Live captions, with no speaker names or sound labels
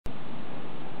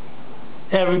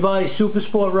Hey everybody, Super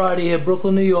Sport Rider here,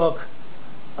 Brooklyn, New York.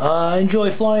 I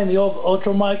enjoy flying the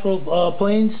ultra micro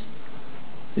planes.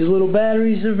 These little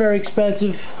batteries are very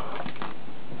expensive.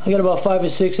 I got about 5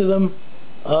 or 6 of them.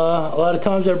 A lot of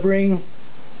times I bring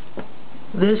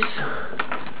this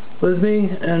with me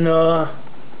and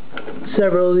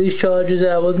several of these chargers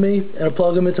out with me, and I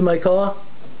plug them into my car,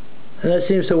 and that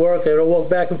seems to work. I don't walk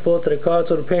back and forth to the car,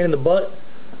 it's a pain in the butt.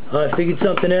 I figured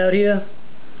something out here.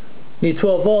 Need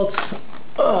 12 volts.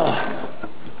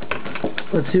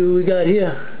 Let's see what we got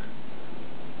here.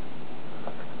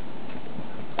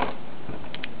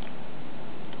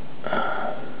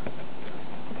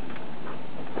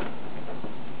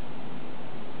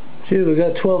 See, we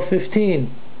got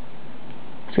 1215.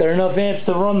 It's got enough amps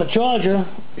to run the charger.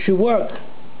 Should work.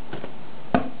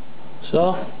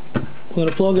 So I'm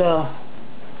gonna plug a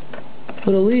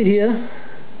little lead here.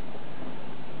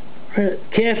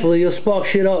 Carefully, you'll spark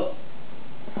shit up.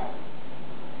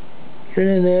 Get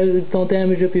it in there, don't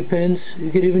damage up your pins.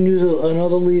 You could even use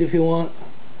another lead if you want.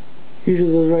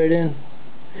 Usually goes right in.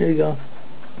 Here you go.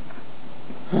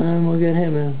 And we'll get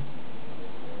him in.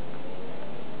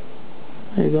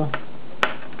 There you go.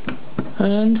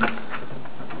 And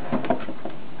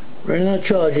right in our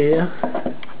charger here.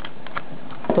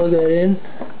 Plug that in.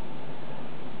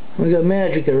 We got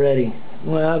magic already.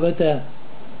 Well, how about that?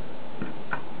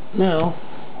 Now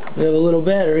we have a little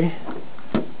battery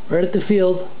right at the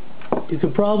field. You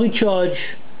could probably charge,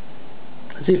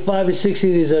 let's see, 5 or 6 of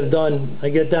these I've done. I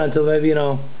get down to maybe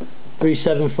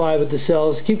 375 with the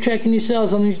cells. Keep checking your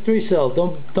cells on these 3 cells.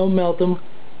 Don't melt them.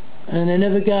 And they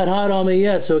never got hot on me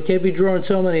yet, so it can't be drawing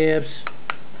so many amps.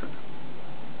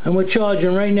 And we're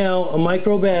charging right now a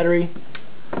micro battery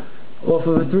off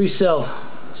of a 3 cell.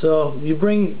 So you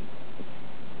bring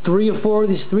 3 or 4 of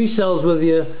these 3 cells with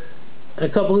you, and a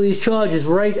couple of these chargers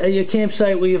right at your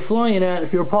campsite where you're flying at.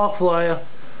 If you're a park flyer,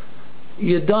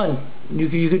 you're done. You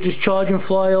could just charge and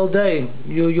fly all day.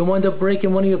 You'll wind up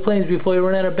breaking one of your planes before you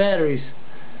run out of batteries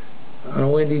on a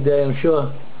windy day, I'm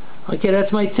sure. Okay,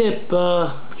 that's my tip.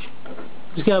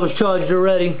 This guy was charged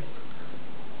already.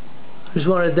 Just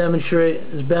wanted to demonstrate.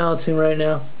 It's balancing right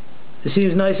now. It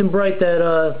seems nice and bright,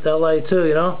 that light too,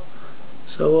 you know.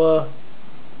 So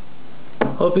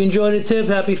hope you enjoyed the tip.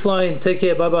 Happy flying. Take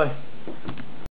care. Bye bye.